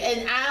scandal one.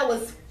 And I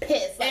was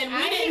pissed. Like, and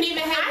I didn't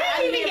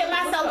even get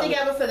myself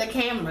together for the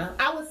camera.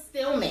 I was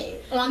still mad.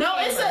 It's and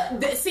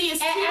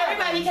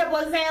everybody kept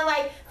on saying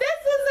like,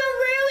 "This was a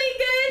really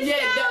good show."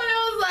 And I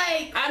was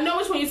like, I know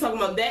which one you're talking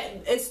about.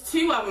 That it's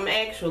two of them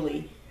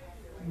actually.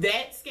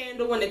 That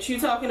scandal one that you're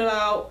talking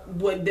about,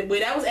 where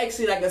that was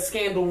actually like a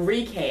scandal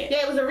recap.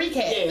 Yeah, it was a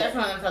recap. Yeah. That's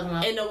what I'm talking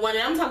about. And the one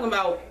that I'm talking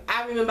about,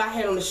 I remember I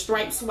had on a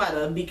striped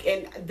sweater,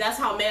 and that's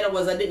how mad I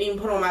was. I didn't even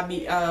put on my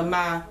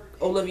my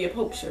Olivia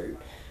Pope shirt.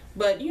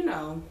 But you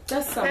know,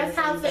 that's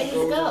how things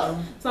go.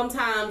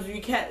 Sometimes you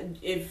can't.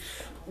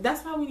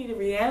 That's why we need a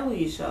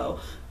reality show,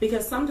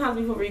 because sometimes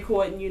people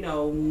recording, you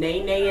know,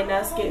 Nay and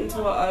us get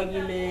into an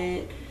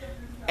argument.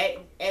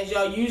 As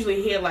y'all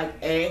usually hear,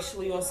 like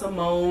Ashley or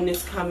Simone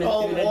is coming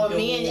through the door.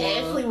 Me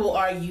and Ashley will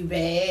argue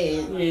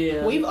bad.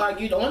 Yeah, we've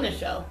argued on the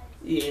show.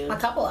 Yeah, a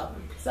couple of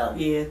them. So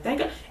yeah, thank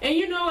God. And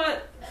you know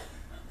what?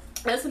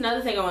 That's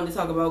another thing I wanted to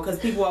talk about, because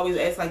people always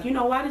ask, like, you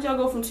know, why did y'all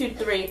go from 2 to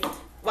 3?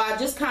 Well, I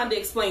just kind of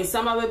explained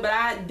some of it, but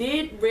I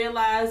did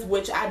realize,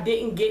 which I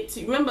didn't get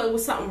to. Remember, it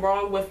was something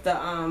wrong with the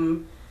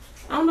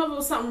I don't know if it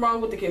was something wrong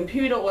with the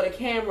computer or the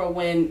camera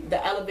when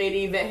the elevator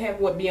event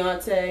happened with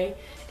Beyonce.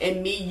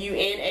 And me, you,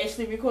 and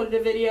Ashley recorded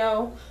a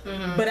video,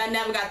 but I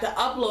never got to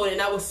upload it,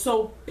 and I was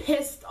so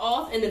pissed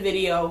off in the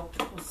video.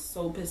 I was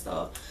so pissed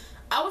off.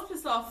 I was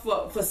pissed off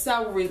for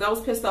several reasons. I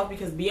was pissed off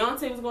because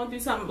Beyonce was going through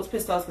something. I was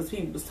pissed off because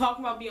people was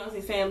talking about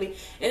Beyonce's family.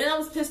 And then I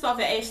was pissed off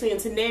at Ashley and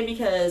Tanae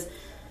because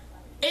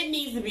it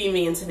needs to be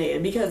me and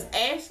Tanae. Because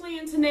Ashley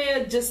and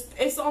Tanae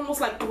it's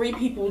almost like 3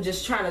 people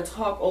just trying to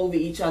talk over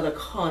each other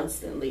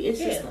constantly. It's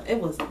just,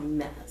 it was a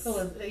mess.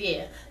 So,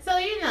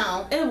 you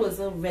know. It was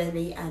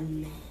really a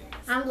mess.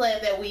 I'm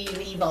glad that we've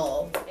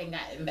evolved and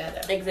gotten better.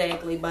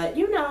 Exactly, but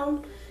you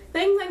know,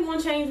 things ain't gonna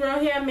change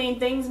around here. I mean,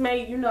 things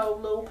may, you know,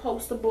 little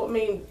poster board,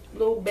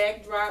 little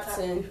backdrops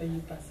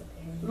and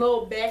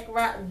little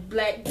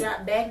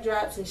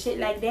backdrops and shit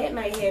like that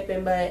might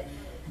happen, but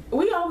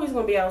we always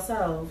gonna be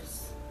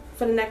ourselves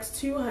for the next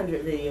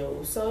 200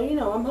 videos. So, you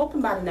know, I'm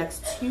hoping by the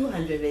next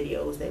 200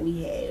 videos that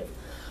we have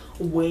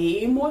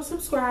way more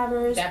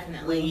subscribers,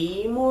 definitely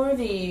way more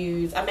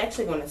views. I'm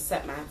actually going to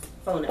set my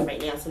phone up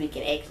right now so we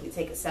can actually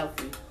take a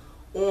selfie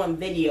on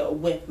video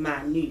with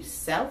my new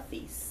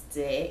selfie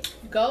stick.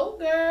 Go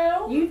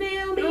girl, you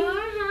feel me?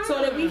 So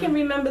that we can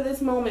remember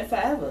this moment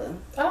forever.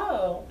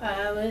 Oh,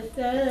 I wish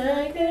that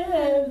I could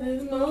have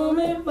this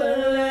moment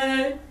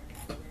forever.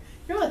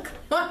 You're a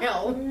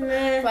clown,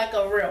 like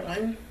a real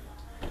one.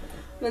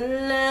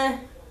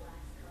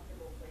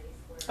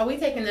 Are we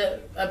taking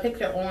a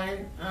picture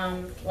on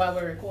while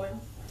we're recording?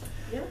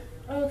 Yeah.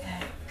 Okay.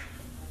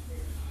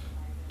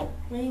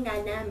 We ain't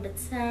got nothing but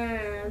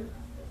time.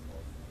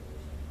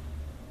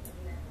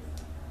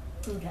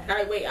 Okay.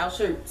 Alright, wait, our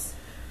shirts.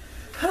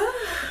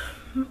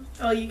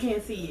 Oh, you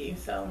can't see you,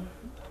 so.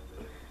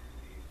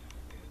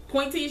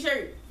 Point to your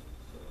shirt.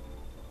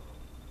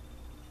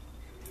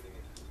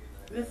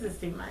 This is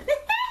too much.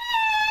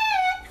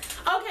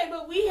 Okay,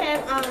 but we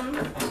have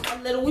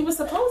we were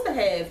supposed to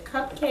have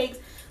cupcakes.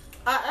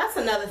 That's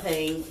another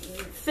thing.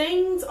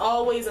 Things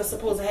always are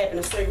supposed to happen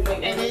a certain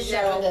way, and it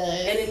never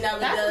does. And it never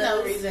does. That's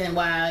another reason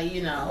why,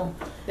 you know,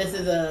 this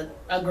is a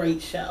great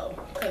show,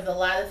 because a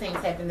lot of things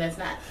happen that's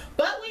not.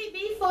 But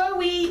before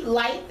we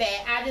light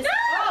that, I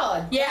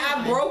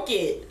broke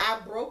it. I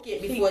broke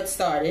it before it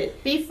started.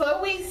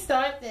 Before we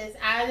start this,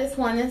 I just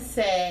want to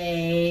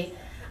say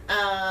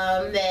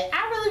that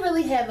I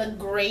really have a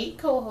great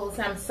co-host.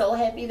 I'm so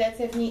happy that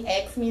Tiffany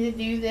asked me to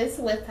do this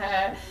with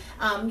her,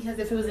 because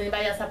if it was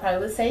anybody else, I probably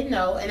would say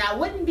no, and I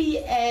wouldn't be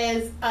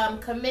as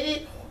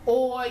committed,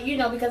 or, you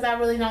know, because I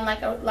really don't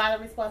like a lot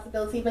of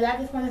responsibility. But I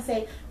just want to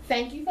say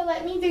thank you for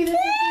letting me do this with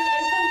you,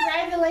 and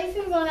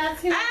congratulations on our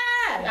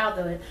I'll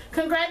do it.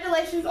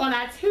 Congratulations on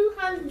our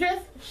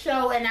 200th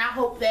show, and I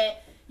hope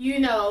that, you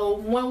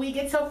know, when we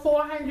get to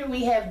 400,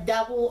 we have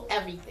double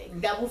everything.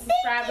 Double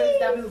subscribers,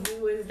 double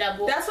viewers,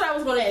 double. That's what I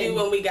was going to do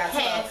when we got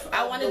half.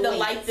 I wanted to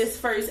light this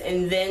first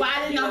and then. Well,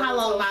 I didn't know how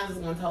long mine was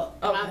going to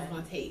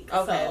take.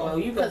 Okay, well,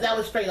 because that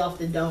was straight off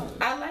the dome.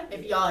 I like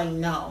it. If y'all ain't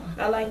know.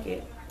 I like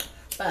it.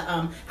 But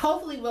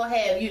hopefully we'll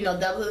have, you know,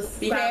 double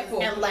subscribers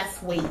and less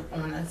weight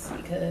on us,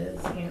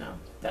 because, you know,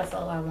 that's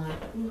all I want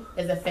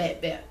is a fat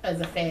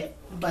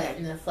butt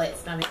and a flat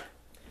stomach.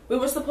 We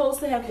were supposed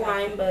to have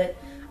wine, but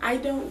I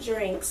don't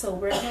drink, so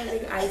we're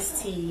having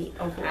iced tea.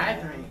 Okay. I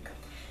drink.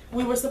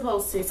 We were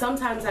supposed to.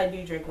 Sometimes I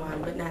do drink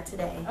wine, but not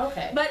today.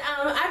 Okay. But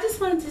I just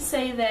wanted to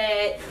say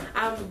that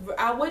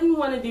I wouldn't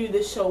want to do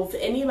the show for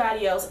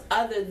anybody else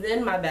other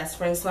than my best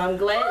friend. So I'm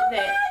glad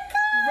that.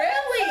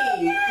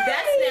 Really?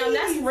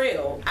 That's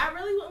real. I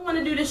really wouldn't want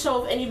to do the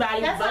show with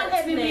anybody but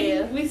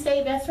Tanea. We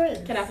stay best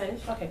friends. Can I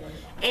finish? Okay.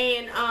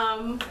 And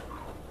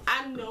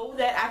I know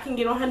that I can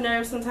get on her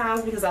nerves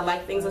sometimes because I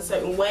like things a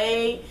certain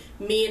way.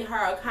 Me and her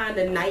are kind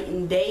of night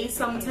and day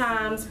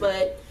sometimes,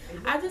 but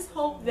I just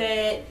hope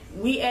that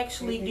we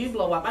actually do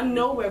blow up. I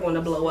know we're going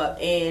to blow up,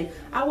 and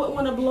I wouldn't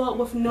want to blow up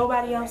with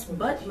nobody else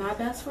but my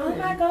best friend. Oh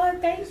my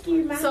God, thank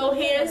you. So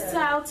here's to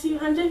our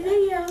 200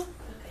 video.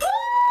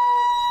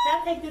 Can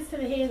I take this to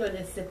the head or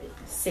just sip it?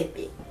 Sip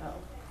it. Oh,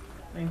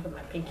 let me put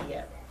my pinky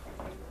up.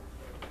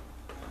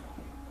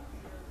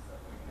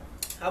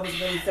 I was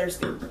really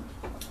thirsty.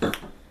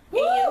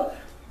 And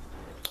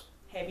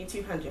happy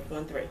 200.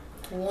 1, 3.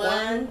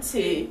 1,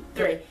 2,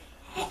 3.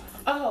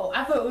 Oh,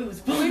 I thought we was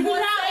blowing We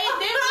want to say it,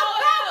 then blow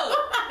it out.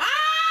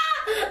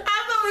 I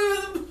thought we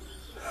was.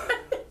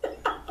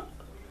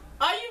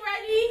 Are you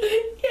ready?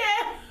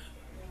 Yeah.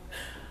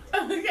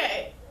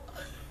 Okay.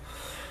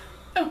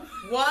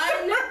 1,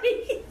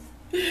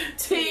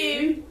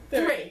 2,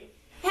 3.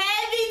 Happy 200!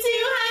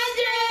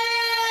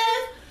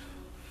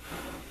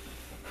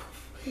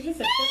 Is this a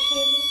quick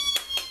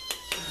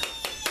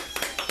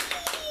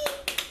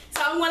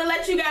So I'm going to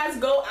let you guys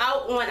go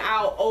out on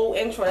our old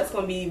intro. That's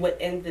going to be what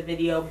ends the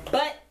video.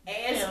 But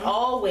as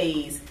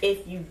always,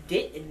 if you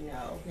didn't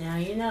know, now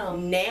you know.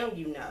 Now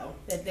you know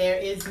That there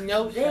is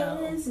no show.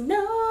 there is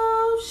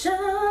no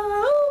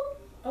show.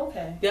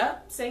 Okay.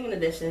 Yep, singing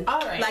edition.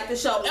 All right. Like the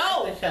show.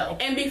 Like the show.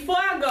 And before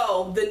I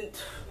go,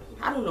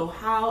 I don't know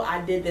how I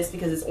did this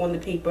because it's on the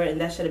paper and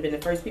that should have been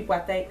the first people I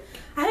thank.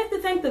 I have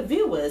to thank the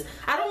viewers.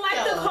 I don't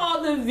like to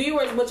call the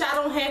viewers, which I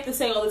don't have to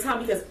say all the time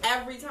because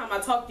every time I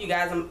talk to you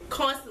guys, I'm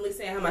constantly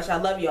saying how much I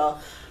love y'all.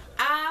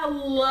 I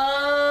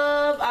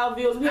love our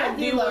viewers. We have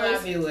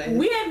viewers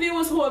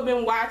who have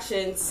been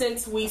watching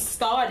since we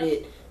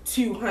started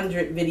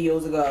 200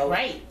 videos ago.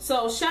 Right.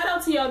 So shout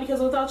out to y'all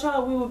because without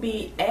y'all we would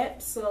be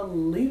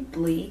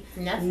absolutely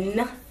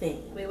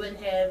nothing. We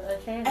wouldn't have a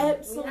channel.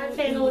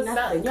 Absolutely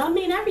nothing. Y'all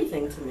mean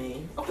everything to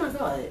me. Oh my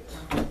God.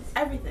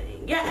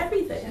 Everything. Yeah,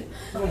 everything.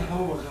 Oh my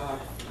God.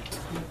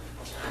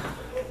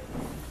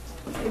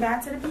 Say bye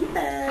to the people.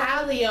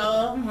 Hi,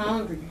 y'all. I'm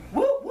hungry.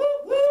 Whoop,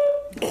 whoop, whoop.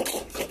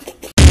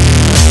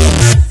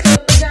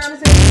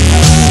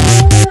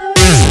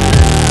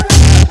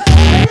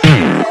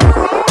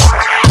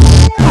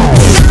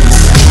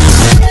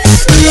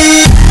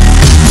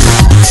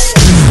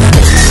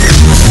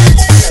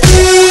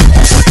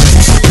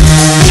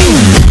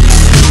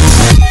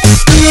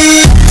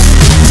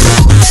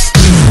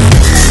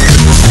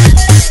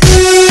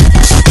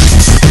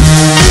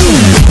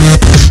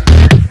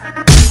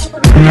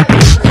 Yeah.